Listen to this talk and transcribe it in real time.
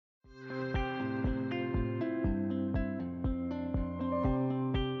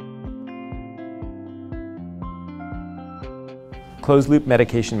Closed-loop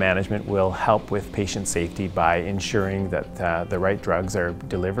medication management will help with patient safety by ensuring that the right drugs are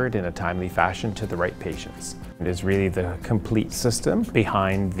delivered in a timely fashion to the right patients. It is really the complete system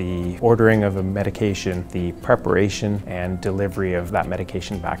behind the ordering of a medication, the preparation and delivery of that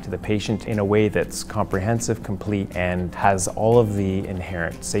medication back to the patient in a way that's comprehensive, complete, and has all of the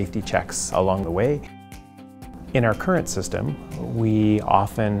inherent safety checks along the way. In our current system, we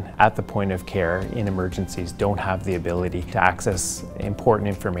often, at the point of care in emergencies, don't have the ability to access important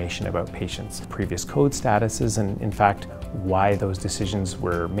information about patients' previous code statuses and, in fact, why those decisions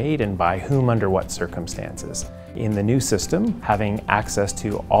were made and by whom under what circumstances. In the new system, having access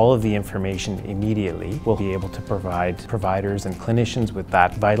to all of the information immediately will be able to provide providers and clinicians with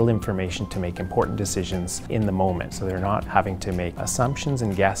that vital information to make important decisions in the moment, so they're not having to make assumptions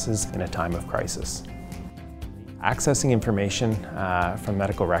and guesses in a time of crisis. Accessing information from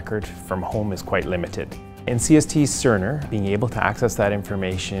medical record from home is quite limited. In CST Cerner, being able to access that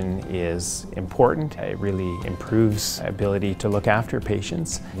information is important. It really improves ability to look after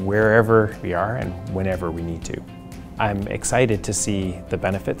patients wherever we are and whenever we need to. I'm excited to see the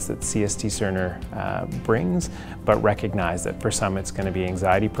benefits that CST Cerner brings, but recognize that for some it's going to be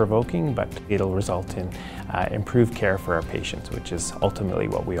anxiety-provoking, but it'll result in improved care for our patients, which is ultimately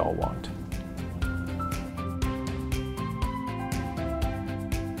what we all want.